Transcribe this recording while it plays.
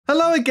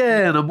Hello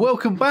again and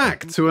welcome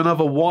back to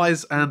another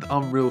Wwise and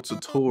Unreal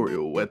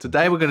tutorial where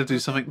today we're going to do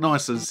something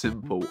nice and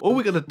simple. All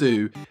we're going to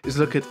do is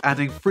look at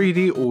adding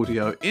 3D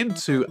audio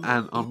into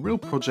an Unreal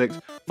project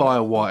via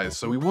Wwise.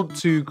 So we want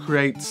to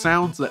create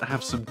sounds that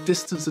have some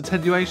distance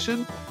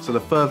attenuation, so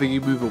the further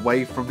you move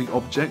away from the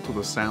object or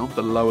the sound,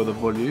 the lower the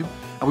volume.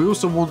 And we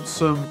also want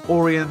some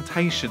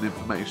orientation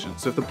information,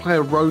 so if the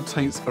player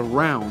rotates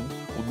around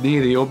or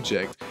near the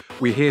object,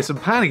 we hear some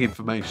panning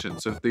information.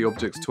 So if the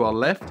object's to our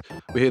left,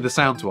 we hear the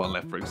sound to our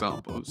left, for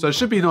example. So it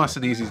should be nice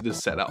and easy to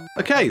set up.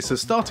 Okay, so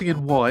starting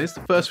in Wwise,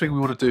 the first thing we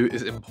want to do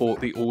is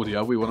import the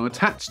audio we want to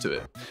attach to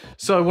it.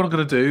 So what I'm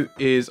going to do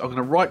is I'm going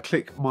to right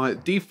click my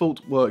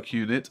default work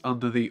unit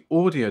under the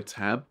audio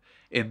tab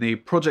in the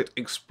Project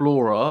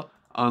Explorer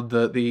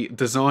under the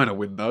designer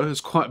window. It's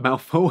quite a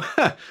mouthful.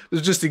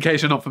 Just in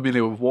case you're not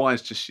familiar with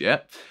Wwise just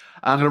yet.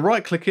 I'm going to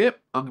right click it.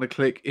 I'm going to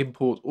click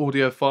import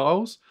audio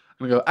files.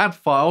 I'm going to go add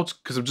files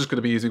because I'm just going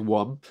to be using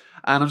one.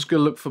 And I'm just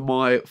going to look for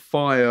my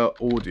Fire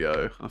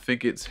audio. I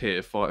think it's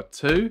here, Fire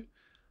 2.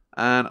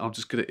 And I'm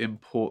just going to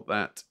import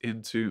that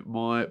into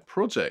my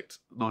project.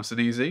 Nice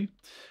and easy.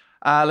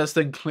 Let's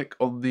then click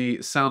on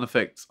the sound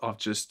effects I've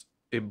just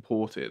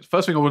imported.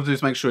 First thing I want to do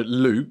is make sure it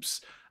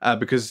loops.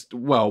 Because,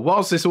 well,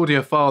 whilst this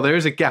audio file, there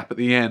is a gap at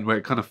the end where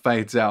it kind of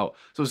fades out.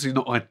 It's obviously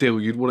not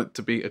ideal. You'd want it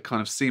to be a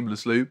kind of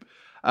seamless loop.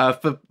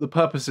 For the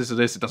purposes of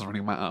this, it doesn't really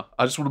matter.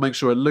 I just want to make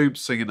sure it loops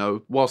so, you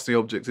know, whilst the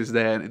object is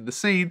there and in the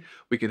scene,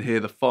 we can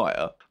hear the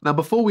fire. Now,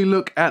 before we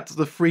look at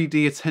the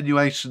 3D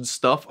attenuation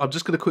stuff, I'm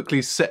just going to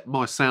quickly set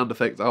my sound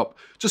effect up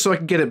just so I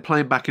can get it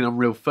playing back in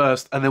Unreal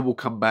first, and then we'll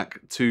come back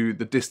to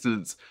the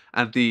distance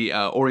and the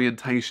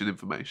orientation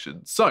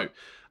information. So,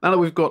 now that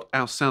we've got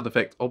our sound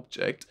effect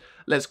object,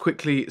 let's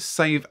quickly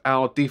save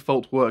our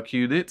default work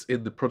unit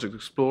in the Project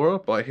Explorer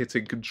by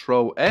hitting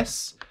Control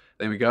S.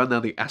 There we go, now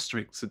the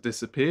asterisks have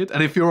disappeared.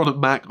 And if you're on a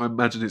Mac, I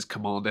imagine it's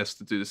Command S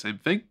to do the same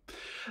thing.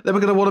 Then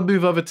we're going to want to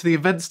move over to the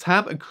Events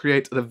tab and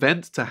create an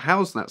event to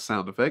house that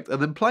sound effect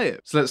and then play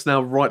it. So let's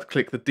now right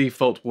click the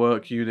default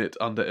work unit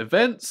under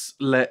Events.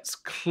 Let's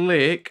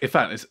click, in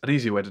fact, it's an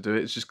easier way to do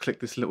it, is just click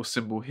this little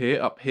symbol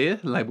here, up here,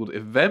 labeled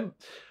Event.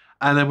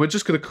 And then we're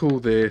just going to call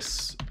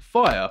this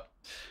Fire.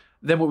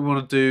 Then what we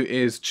want to do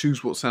is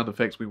choose what sound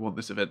effects we want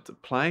this event to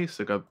play.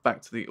 So go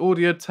back to the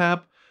Audio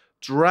tab,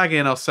 drag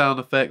in our sound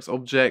effects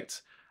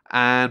object,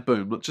 and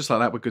boom, just like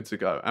that, we're good to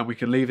go. And we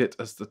can leave it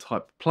as the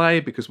type of play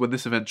because when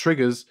this event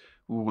triggers,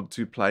 we want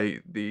to play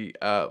the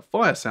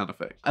fire sound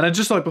effect. And then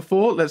just like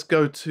before, let's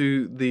go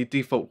to the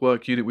default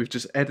work unit we've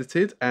just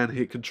edited and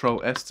hit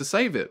Control S to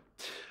save it.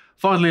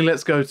 Finally,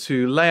 let's go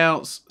to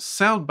Layouts,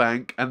 Sound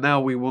Bank, and now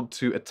we want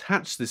to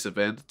attach this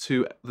event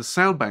to the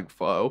Sound Bank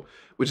file,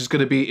 which is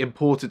going to be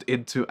imported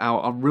into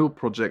our Unreal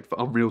project for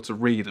Unreal to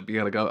read and be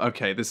able to go,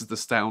 okay, this is the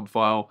sound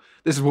file,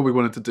 this is what we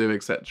wanted to do,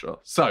 etc.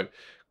 So,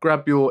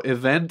 grab your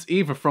event,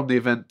 either from the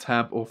Event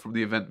tab or from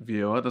the Event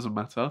viewer, it doesn't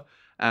matter,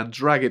 and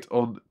drag it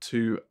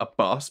onto a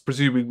bus.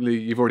 Presumably,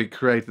 you've already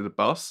created a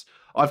bus.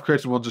 I've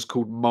created one just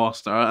called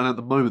Master, and at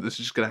the moment, this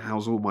is just going to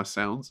house all my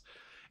sounds.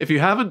 If you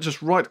haven't,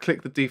 just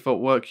right-click the default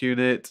work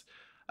unit.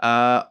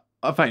 In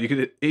fact, you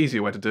can,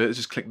 easier way to do it is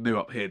just click New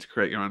up here to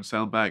create your own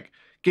sound bank.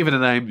 Give it a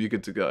name, you're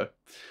good to go.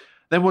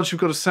 Then once you've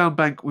got a sound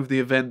bank with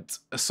the event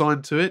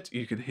assigned to it,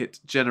 you can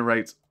hit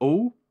Generate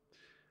All,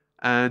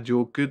 and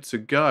you're good to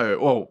go.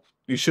 Well,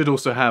 you should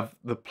also have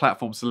the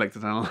platform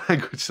selected and a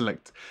language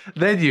selected.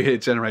 Then you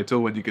hit Generate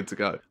All when you're good to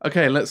go.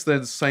 Okay, let's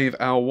then save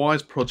our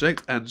Wwise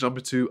project and jump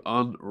into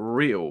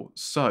Unreal.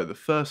 So the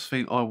first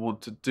thing I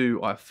want to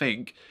do, I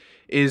think,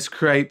 is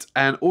create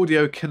an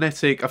audio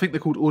kinetic, I think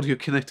they're called audio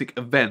kinetic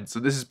events,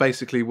 and this is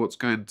basically what's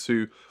going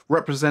to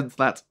represent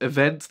that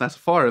event, that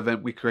fire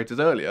event we created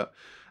earlier.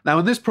 Now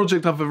in this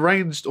project I've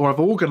arranged, or I've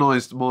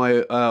organized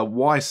my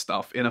Wwise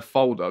stuff in a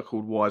folder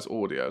called Wwise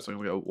Audio. So I'm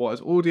going to go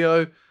Wwise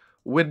Audio,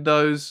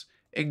 Windows,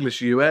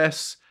 English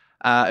US,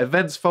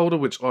 Events folder,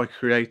 which I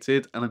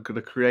created, and I'm going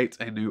to create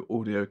a new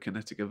audio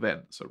kinetic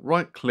event. So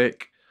right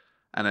click,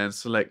 and then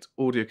select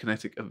Audio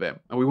Kinetic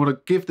Event. And we want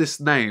to give this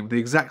name, the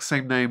exact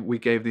same name we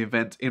gave the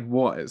event in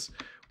Wwise,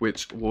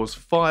 which was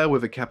Fire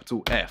with a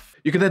capital F.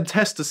 You can then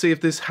test to see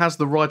if this has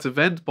the right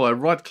event by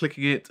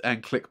right-clicking it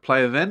and click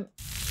Play Event.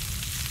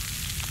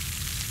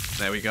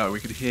 There we go, we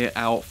can hear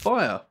our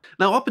fire.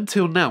 Now up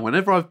until now,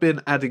 whenever I've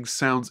been adding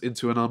sounds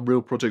into an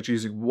Unreal project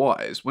using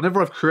Wwise,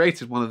 whenever I've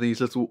created one of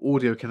these little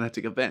audio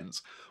kinetic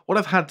events, what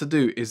I've had to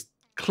do is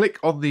click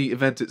on the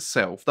event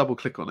itself, double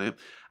click on it,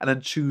 and then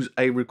choose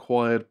a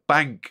required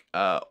bank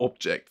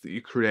object that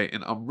you create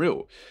in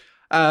Unreal.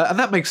 And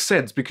that makes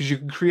sense because you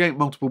can create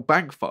multiple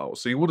bank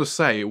files, so you want to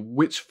say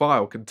which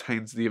file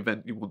contains the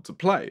event you want to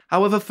play.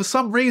 However, for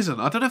some reason,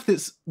 I don't know if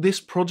it's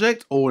this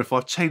project or if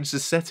I've changed the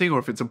setting or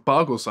if it's a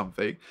bug or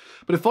something,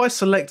 but if I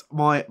select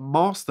my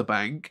master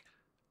bank,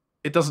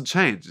 it doesn't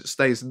change, it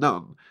stays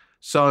none.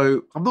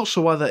 So I'm not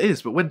sure why that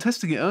is, but when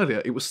testing it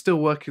earlier, it was still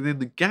working in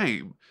the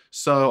game.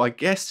 So I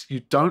guess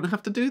you don't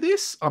have to do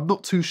this. I'm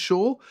not too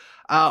sure.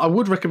 I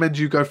would recommend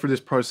you go through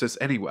this process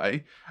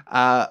anyway.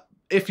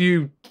 if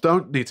you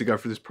don't need to go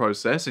through this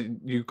process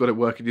and you've got it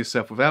working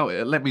yourself without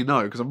it, let me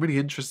know, because I'm really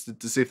interested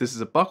to see if this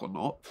is a bug or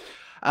not.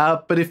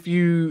 But if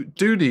you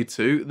do need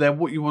to, then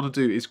what you want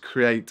to do is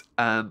create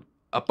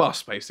a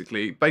bus,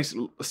 basically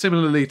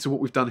similarly to what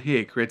we've done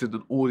here, created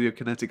an audio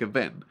kinetic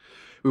event.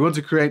 We want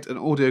to create an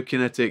audio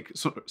kinetic,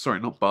 sorry,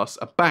 not bus,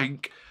 a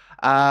bank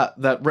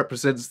that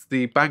represents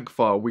the bank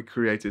file we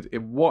created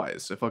in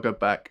Wwise. So if I go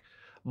back,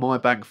 my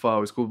bank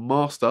file is called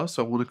master,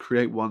 so I want to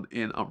create one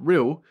in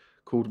Unreal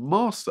called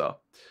master.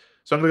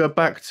 So I'm going to go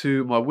back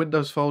to my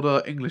Windows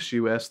folder, English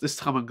US. This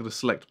time I'm going to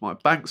select my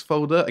banks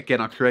folder.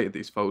 Again, I created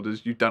these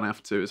folders. You don't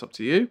have to, it's up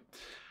to you.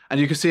 And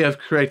you can see I've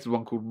created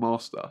one called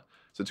master.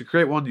 So to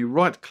create one, you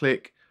right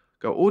click,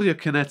 go audio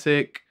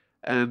kinetic,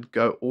 and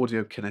go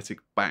audio kinetic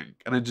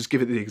bank, and then just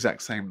give it the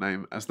exact same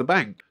name as the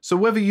bank. So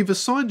whether you've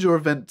assigned your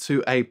event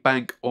to a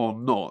bank or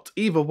not,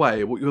 either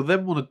way, what you'll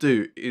then want to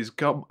do is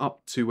come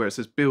up to where it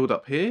says build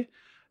up here,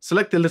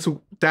 select the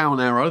little down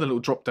arrow, the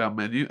little drop down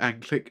menu,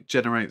 and click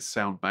generate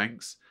sound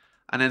banks,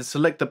 and then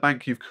select the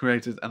bank you've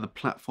created and the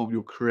platform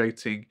you're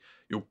creating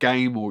your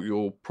game or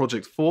your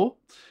project for,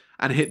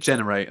 and hit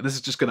generate. And this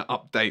is just going to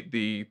update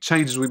the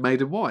changes we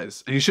made in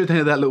Wwise. And you should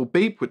hear that little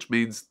beep, which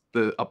means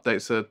the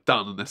updates are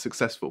done and they're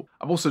successful.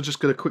 I'm also just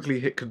going to quickly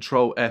hit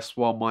Control S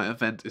while my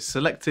event is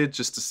selected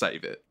just to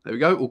save it. There we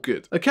go, all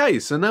good. Okay,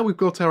 so now we've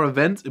got our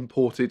event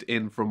imported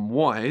in from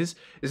Wwise.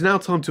 It's now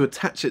time to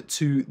attach it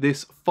to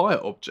this fire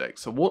object.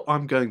 So what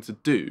I'm going to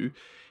do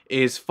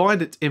is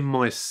find it in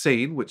my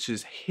scene, which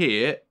is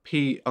here,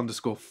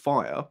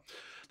 p_fire.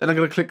 Then I'm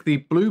going to click the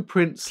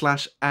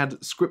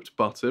blueprint/add script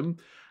button,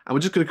 and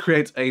we're just going to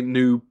create a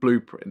new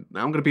blueprint.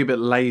 Now I'm going to be a bit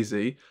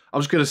lazy. I'm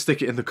just going to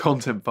stick it in the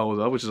content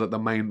folder, which is like the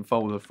main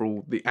folder for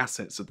all the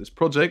assets of this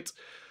project.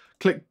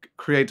 Click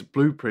create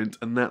blueprint,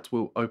 and that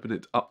will open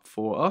it up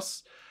for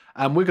us.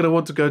 And we're going to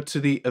want to go to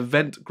the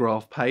event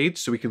graph page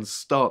so we can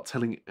start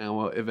telling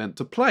our event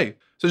to play.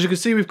 So as you can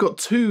see, we've got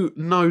two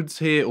nodes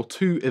here, or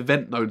two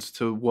event nodes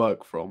to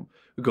work from.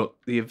 We've got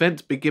the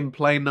event begin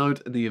play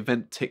node and the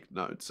event tick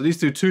node. So these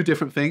do two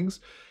different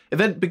things.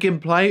 Event begin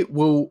play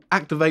will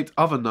activate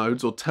other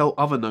nodes or tell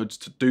other nodes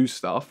to do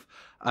stuff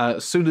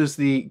as soon as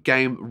the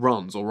game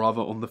runs, or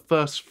rather on the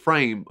first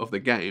frame of the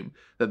game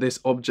that this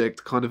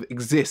object kind of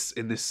exists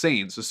in this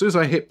scene. So as soon as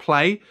I hit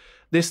play,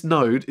 this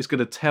node is going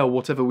to tell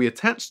whatever we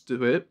attach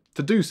to it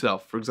to do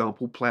stuff, for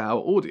example, play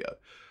our audio.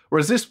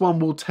 Whereas this one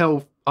will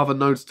tell other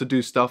nodes to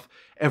do stuff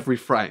every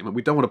frame, and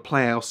we don't want to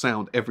play our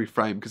sound every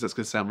frame because that's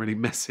going to sound really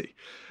messy.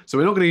 So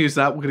we're not going to use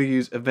that, we're going to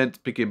use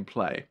event begin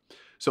play.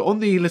 So on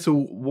the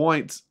little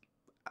white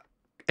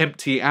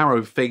empty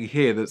arrow thing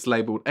here that's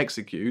labeled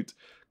execute,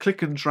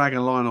 click and drag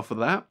a line off of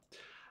that,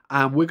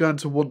 and we're going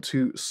to want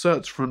to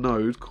search for a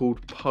node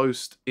called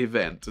post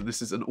event, and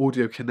this is an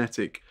audio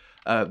kinetic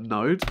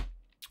node.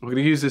 We're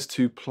going to use this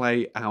to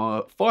play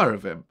our fire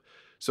event.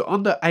 So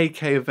under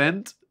AK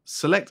event,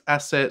 select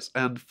assets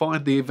and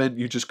find the event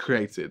you just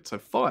created, so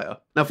fire.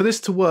 Now for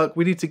this to work,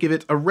 we need to give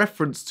it a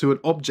reference to an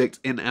object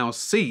in our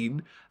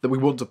scene that we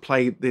want to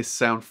play this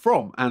sound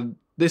from, and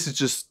this is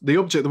just the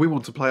object that we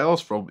want to play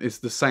ours from is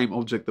the same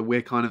object that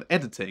we're kind of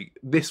editing,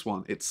 this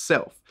one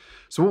itself.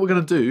 So what we're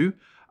going to do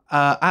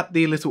at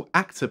the little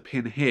actor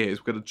pin here is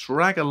we're going to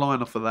drag a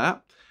line off of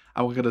that,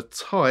 and we're going to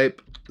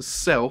type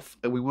self,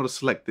 and we want to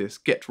select this,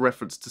 get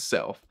reference to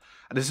self.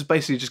 And this is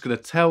basically just going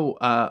to tell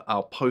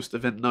our post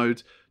event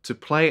node to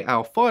play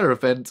our fire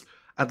event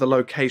at the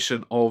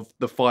location of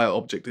the fire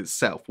object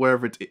itself,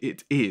 wherever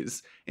it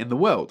is in the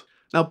world.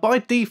 Now, by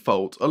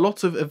default, a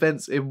lot of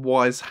events in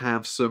Wwise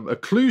have some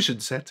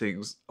occlusion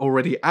settings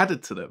already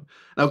added to them.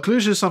 Now,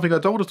 occlusion is something I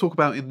don't want to talk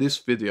about in this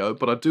video,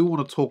 but I do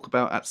want to talk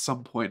about at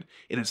some point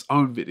in its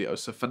own video.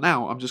 So for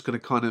now, I'm just going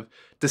to kind of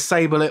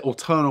disable it or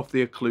turn off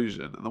the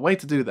occlusion. And the way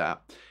to do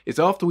that is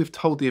after we've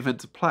told the event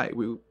to play,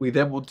 we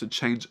then want to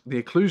change the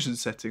occlusion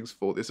settings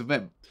for this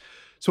event.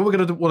 So what we're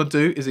going to want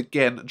to do is,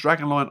 again, drag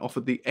a line off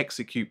of the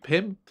execute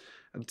pin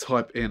and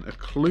type in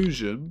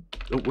occlusion.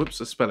 Oh,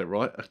 whoops, I spell it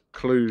right.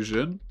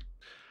 Occlusion.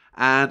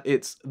 And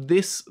it's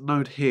this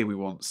node here we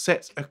want,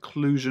 set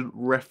occlusion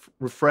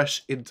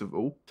refresh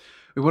interval.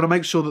 We want to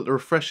make sure that the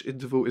refresh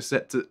interval is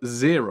set to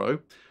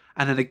 0.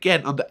 And then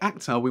again, under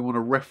actor, we want to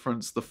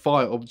reference the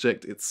fire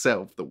object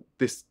itself that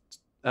this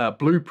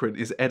blueprint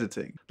is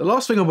editing. The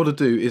last thing I want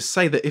to do is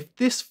say that if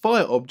this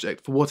fire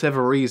object, for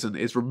whatever reason,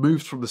 is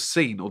removed from the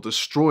scene or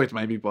destroyed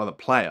maybe by the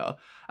player,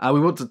 we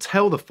want to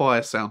tell the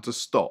fire sound to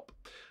stop.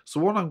 So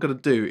what I'm going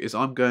to do is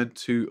I'm going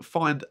to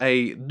find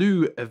a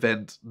new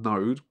event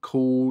node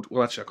called,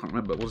 well actually I can't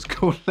remember what it's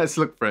called, let's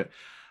look for it.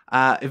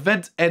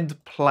 Event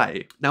end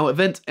play. Now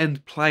event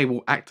end play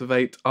will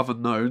activate other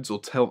nodes or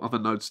tell other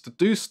nodes to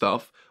do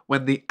stuff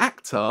when the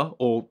actor,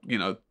 or you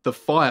know, the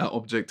fire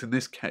object in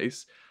this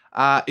case,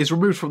 is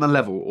removed from the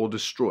level or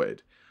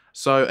destroyed.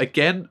 So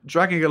again,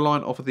 dragging a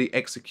line off of the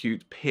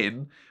execute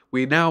pin,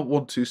 we now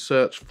want to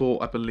search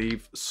for, I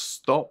believe,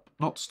 stop,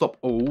 not stop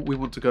all, we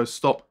want to go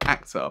stop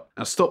actor.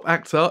 Now stop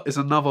actor is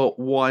another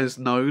Wwise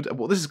node, and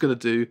what this is going to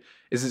do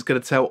is it's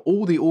going to tell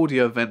all the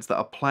audio events that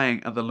are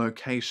playing at the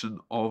location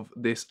of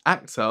this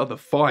actor, the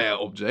fire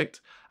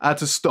object,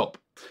 to stop.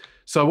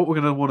 So what we're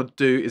going to want to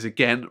do is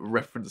again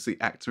reference the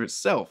actor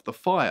itself, the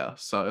fire.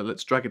 So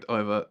let's drag it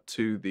over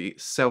to the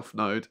self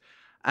node.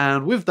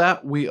 And with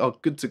that, we are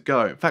good to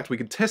go. In fact, we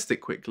can test it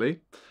quickly.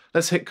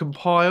 Let's hit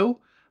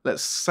compile.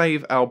 Let's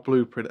save our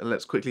blueprint and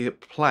let's quickly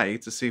hit play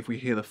to see if we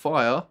hear the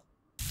fire.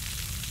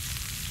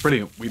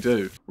 Brilliant, we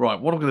do. Right,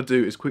 what I'm going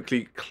to do is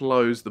quickly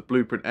close the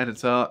blueprint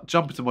editor,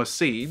 jump into my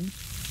scene.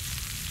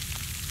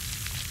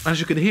 As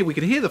you can hear, we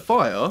can hear the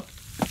fire,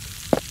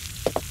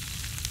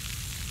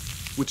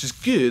 which is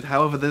good.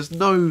 However, there's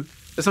no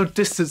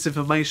distance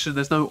information,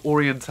 there's no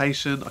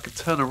orientation. I can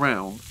turn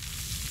around.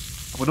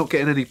 We're not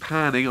getting any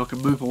panning, I can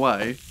move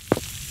away.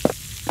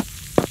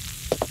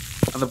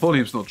 And the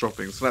volume's not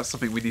dropping, so that's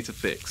something we need to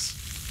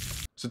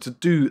fix. So to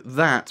do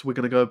that, we're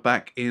going to go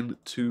back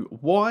into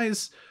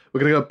Wwise. We're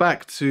going to go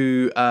back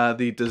to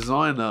the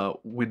designer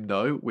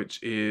window,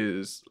 which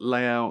is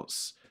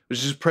layouts, which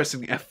is just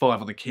pressing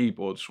F5 on the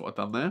keyboard, which is what I've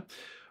done there.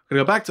 We're going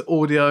to go back to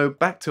audio,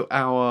 back to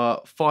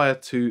our Fire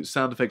 2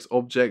 sound effects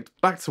object,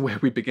 back to where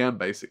we began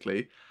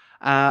basically.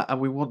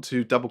 And we want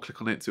to double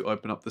click on it to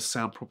open up the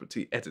sound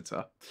property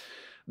editor.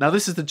 Now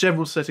this is the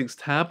general settings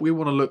tab. We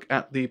want to look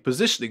at the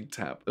positioning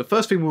tab. The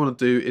first thing we want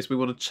to do is we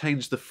want to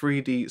change the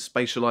freedy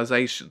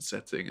spatialization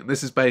setting. And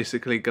this is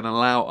basically going to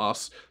allow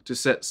us to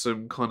set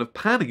some kind of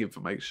panning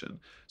information.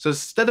 So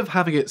instead of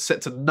having it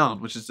set to none,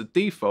 which is the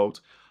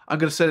default, I'm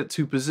going to set it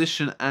to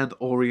position and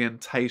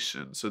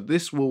orientation. So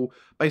this will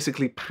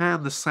basically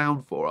pan the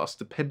sound for us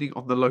depending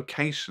on the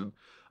location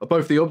of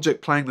both the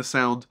object playing the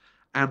sound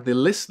and the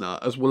listener,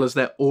 as well as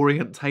their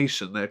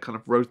orientation, their kind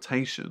of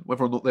rotation,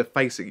 whether or not they're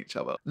facing each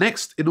other.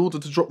 Next, in order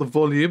to drop the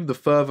volume, the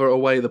further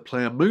away the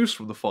player moves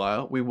from the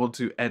fire, we want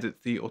to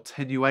edit the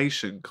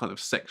attenuation kind of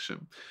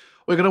section.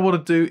 What we're going to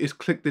want to do is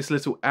click this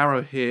little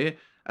arrow here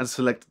and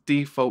select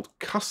default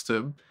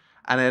custom,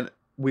 and then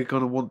we're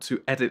going to want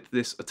to edit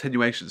this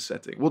attenuation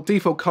setting. What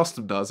default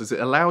custom does is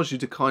it allows you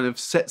to kind of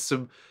set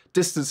some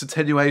distance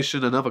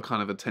attenuation and other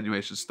kind of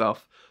attenuation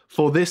stuff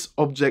for this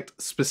object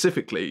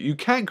specifically. You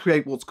can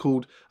create what's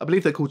called, I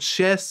believe they're called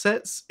share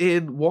sets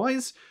in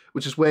Wwise,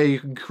 which is where you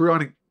can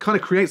kind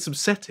of create some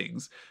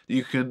settings that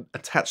you can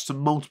attach to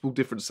multiple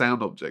different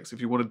sound objects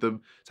if you wanted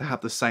them to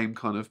have the same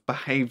kind of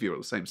behavior or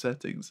the same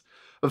settings.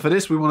 But for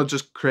this, we want to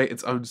just create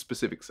its own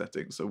specific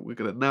settings. So we're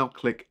going to now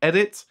click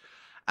edit.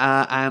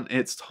 And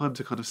it's time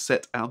to kind of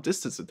set our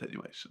distance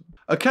attenuation.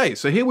 Okay,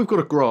 so here we've got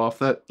a graph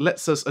that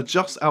lets us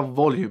adjust our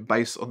volume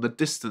based on the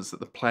distance that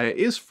the player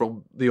is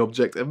from the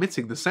object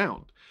emitting the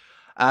sound.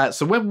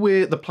 So when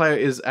the player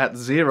is at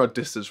 0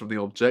 distance from the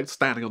object,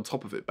 standing on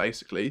top of it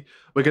basically,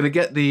 we're going to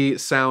get the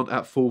sound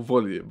at full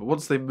volume. But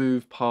once they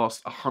move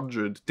past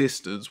 100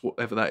 distance,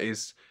 whatever that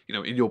is, you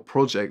know, in your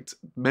project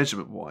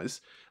measurement-wise,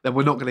 then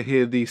we're not going to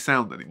hear the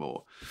sound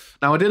anymore.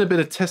 Now I did a bit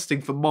of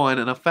testing for mine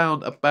and I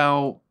found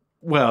about,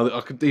 well, I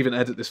could even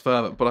edit this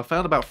further, but I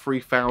found about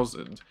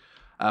 3,000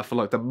 for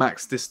like the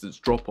max distance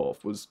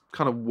drop-off was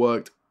kind of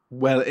worked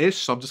well-ish,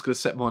 so I'm just going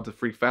to set mine to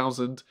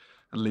 3,000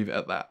 and leave it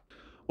at that.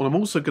 What I'm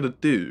also going to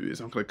do is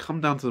I'm going to come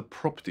down to the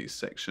properties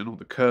section, or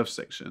the curve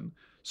section,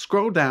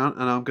 scroll down,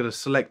 and I'm going to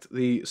select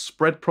the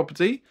spread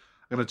property.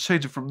 I'm going to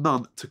change it from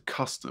none to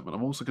custom, and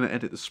I'm also going to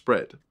edit the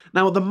spread.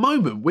 Now at the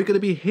moment, we're going to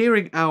be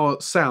hearing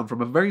our sound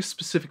from a very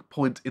specific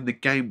point in the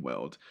game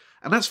world.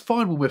 And that's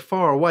fine when we're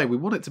far away. We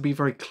want it to be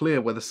very clear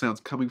where the sound's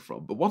coming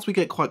from. But once we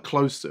get quite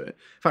close to it,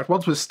 in fact,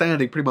 once we're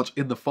standing pretty much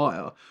in the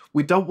fire,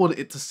 we don't want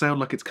it to sound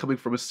like it's coming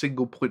from a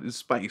single point in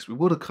space. We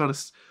want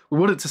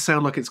it to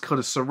sound like it's kind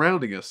of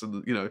surrounding us,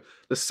 and you know,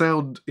 the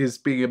sound is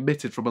being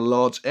emitted from a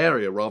large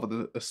area rather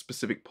than a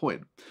specific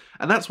point.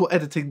 And that's what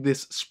editing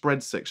this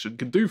spread section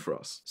can do for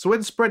us. So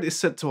when spread is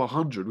set to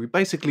 100, we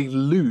basically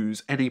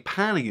lose any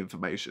panning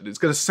information. It's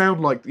going to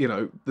sound like, you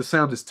know, the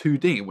sound is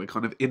 2D and we're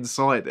kind of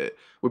inside it.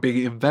 We're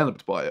being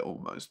enveloped by it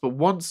almost. But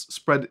once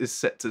spread is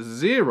set to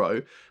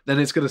 0, then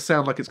it's going to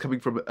sound like it's coming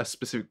from a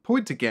specific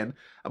point again,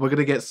 and we're going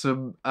to get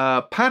some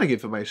panning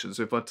information.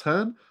 So if I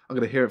turn, I'm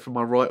going to hear it from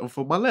my right or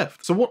from my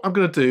left. So what I'm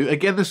going to do,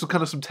 again, this was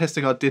kind of some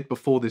testing I did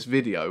before this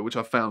video, which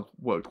I found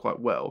worked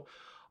quite well.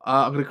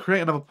 I'm going to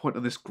create another point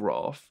on this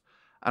graph,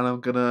 and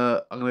I'm going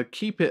to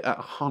keep it at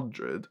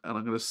 100, and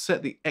I'm going to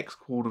set the x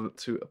coordinate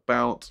to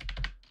about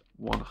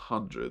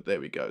 100.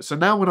 There we go. So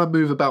now when I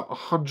move about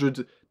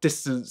 100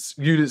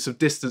 units of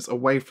distance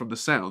away from the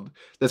sound,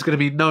 there's going to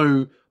be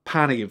no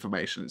panning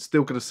information. It's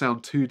still going to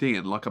sound 2D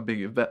and like I'm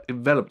being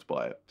enveloped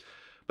by it.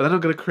 But then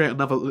I'm going to create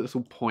another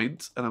little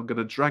point, and I'm going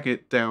to drag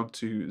it down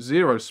to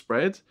 0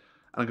 spread,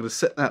 and I'm going to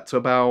set that to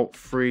about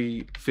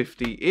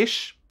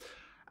 350-ish.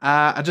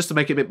 And just to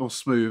make it a bit more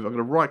smooth, I'm going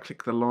to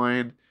right-click the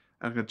line,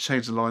 and I'm going to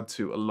change the line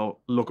to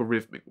a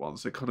logarithmic one,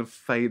 so it kind of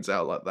fades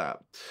out like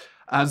that.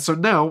 And so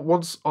now,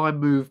 once I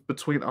move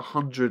between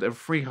 100 and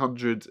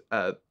 300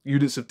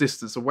 units of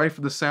distance away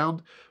from the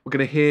sound, we're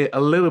going to hear a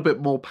little bit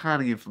more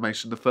panning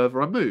information the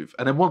further I move.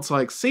 And then once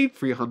I exceed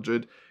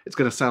 300, it's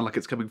going to sound like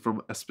it's coming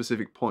from a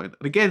specific point.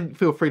 And again,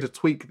 feel free to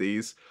tweak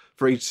these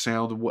for each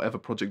sound and whatever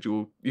project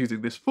you're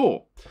using this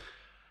for.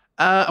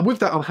 And with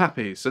that, I'm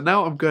happy. So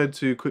now I'm going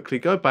to quickly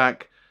go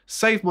back,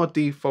 save my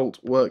default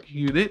work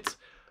unit,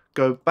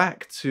 go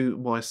back to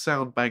my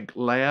sound bank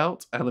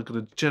layout, and I'm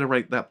going to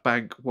generate that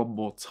bank one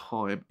more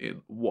time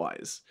in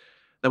Wwise.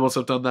 Then once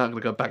I've done that, I'm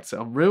going to go back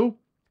to Unreal.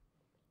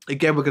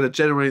 Again, we're going to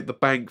generate the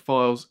bank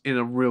files in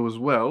Unreal as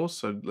well.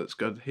 So let's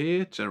go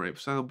here, generate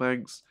sound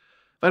banks,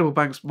 available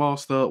banks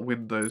master,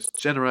 Windows,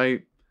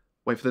 generate,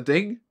 wait for the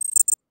ding.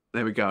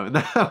 There we go.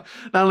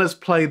 Now let's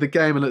play the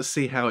game and let's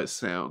see how it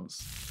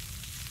sounds.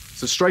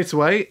 So straight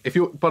away,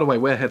 by the way,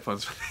 wear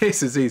headphones for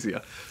this, is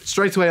easier.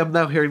 Straight away, I'm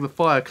now hearing the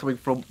fire coming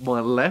from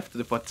my left,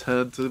 and if I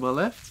turn to my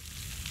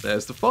left,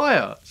 there's the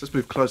fire. So let's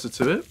move closer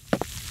to it.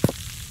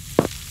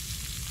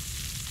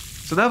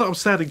 So now that I'm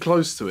standing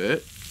close to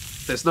it,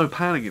 there's no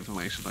panning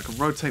information. I can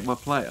rotate my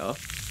player,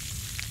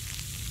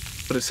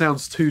 but it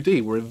sounds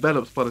 2D. We're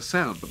enveloped by the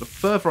sound, but the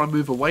further I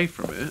move away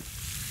from it,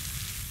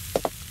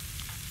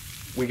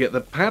 we get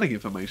the panning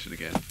information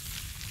again.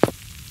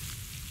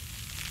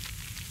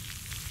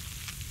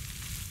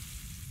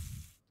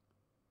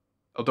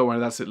 Oh, don't worry,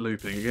 that's it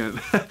looping again.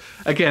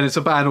 Again, it's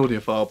a bad audio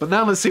file. But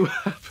now let's see what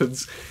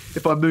happens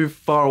if I move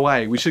far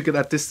away. We should get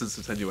that distance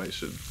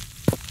attenuation.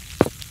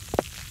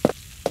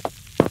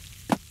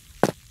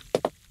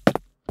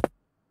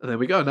 And there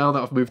we go. Now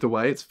that I've moved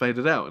away, it's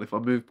faded out. And if I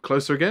move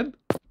closer again,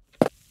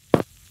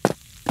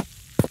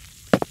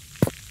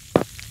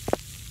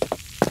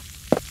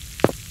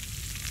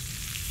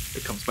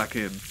 it comes back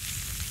in.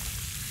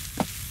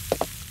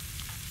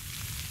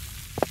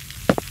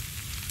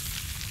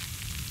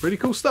 Really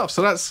cool stuff.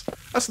 So that's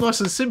nice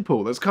and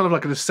simple. That's kind of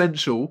like an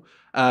essential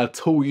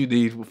tool you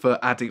need for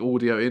adding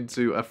audio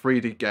into a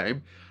 3D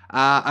game.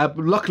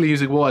 Luckily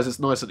using Wwise, it's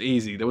nice and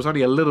easy. There was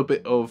only a little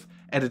bit of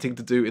editing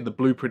to do in the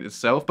blueprint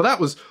itself, but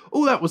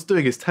all that was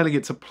doing is telling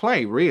it to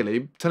play,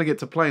 really. Telling it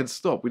to play and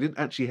stop. We didn't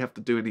actually have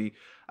to do any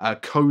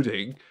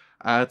coding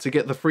to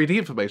get the 3D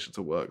information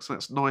to work. So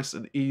that's nice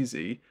and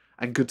easy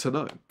and good to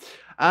know.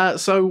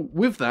 So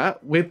with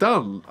that, we're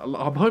done.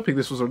 I'm hoping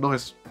this was a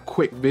nice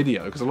quick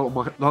video, because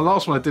the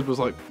last one I did was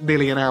like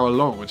nearly an hour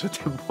long, which I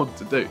didn't want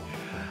to do.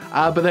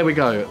 But there we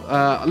go.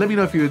 Let me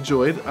know if you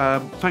enjoyed.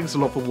 Thanks a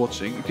lot for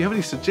watching. If you have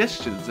any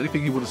suggestions,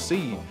 anything you want to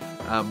see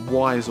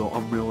Wwise or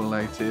Unreal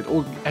related,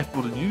 or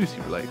Fmod and Unity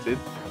related,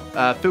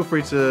 feel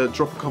free to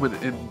drop a comment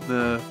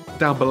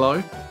down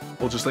below,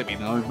 or just let me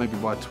know, maybe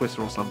via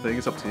Twitter or something.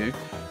 It's up to you.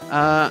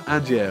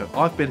 And yeah,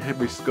 I've been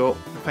Henry Scott.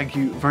 Thank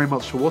you very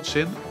much for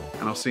watching,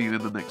 and I'll see you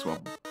in the next one.